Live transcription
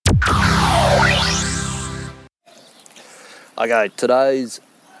Okay, today's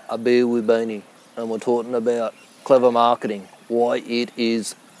a beer with Beanie, and we're talking about clever marketing, why it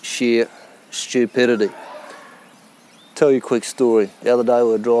is sheer stupidity. Tell you a quick story. The other day we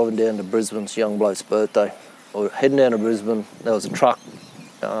were driving down to Brisbane's young bloke's birthday. We were heading down to Brisbane. There was a truck,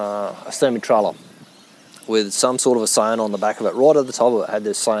 a semi-trailer, with some sort of a saying on the back of it. Right at the top of it had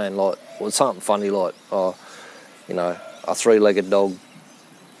this saying, like, well, something funny like, a three-legged dog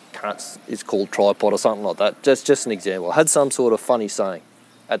it's called tripod or something like that. Just an example. It had some sort of funny saying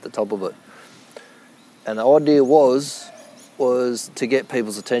at the top of it. And the idea was to get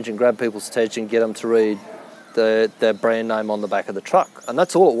people's attention, grab people's attention, get them to read their brand name on the back of the truck. And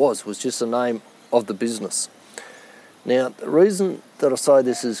that's all it was just the name of the business. Now, the reason that I say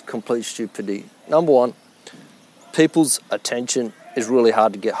this is complete stupidity, number one, people's attention is really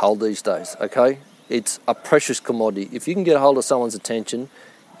hard to get hold these days, okay? It's a precious commodity. If you can get a hold of someone's attention,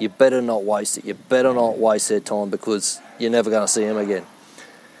 you better not waste it. You better not waste their time because you're never going to see them again.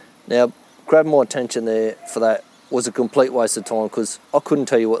 Now, grabbing my attention there for that was a complete waste of time because I couldn't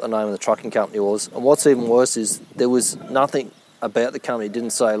tell you what the name of the trucking company was. And what's even worse is there was nothing about the company. It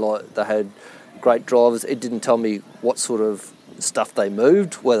didn't say like they had great drivers. It didn't tell me what sort of stuff they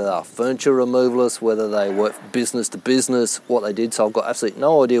moved, whether they're furniture removalists, whether they worked business to business, what they did. So I've got absolutely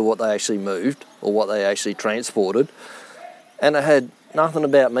no idea what they actually moved or what they actually transported. And it had nothing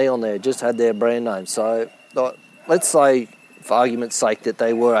about me on there, just had their brand name. So let's say, for argument's sake, that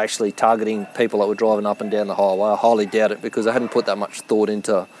they were actually targeting people that were driving up and down the highway. I highly doubt it because I hadn't put that much thought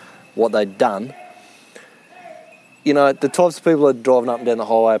into what they'd done. You know, the types of people that are driving up and down the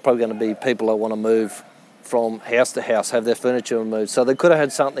highway are probably going to be people that want to move from house to house, have their furniture removed. So they could have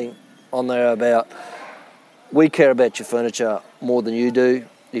had something on there about, we care about your furniture more than you do.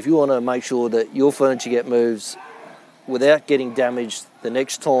 If you want to make sure that your furniture get moved without getting damaged the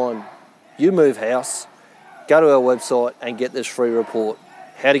next time you move house, go to our website and get this free report,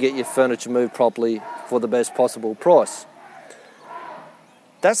 how to get your furniture moved properly for the best possible price.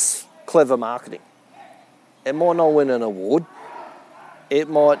 That's clever marketing. It might not win an award. It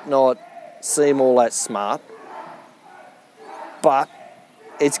might not seem all that smart, but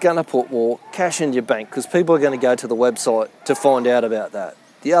it's going to put more cash in your bank because people are going to go to the website to find out about that.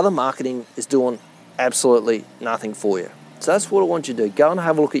 The other marketing is doing absolutely nothing for you. So that's what I want you to do. Go and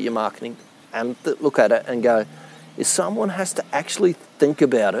have a look at your marketing and look at it and go, if someone has to actually think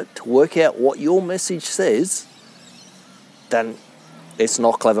about it to work out what your message says, then it's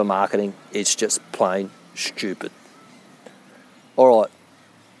not clever marketing. It's just plain stupid. All right,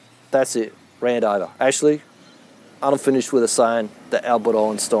 that's it. Rant over. Actually, I'm finished with a saying that Albert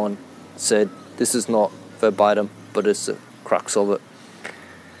Einstein said. This is not verbatim, but it's the crux of it.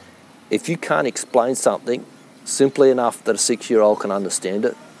 If you can't explain something simply enough that a 6-year-old can understand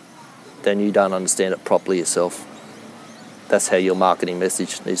it, then you don't understand it properly yourself. That's how your marketing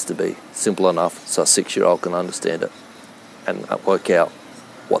message needs to be. Simple enough so a 6-year-old can understand it and work out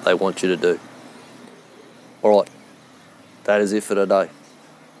what they want you to do. All right, that is it for today.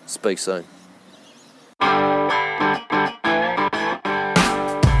 Speak soon.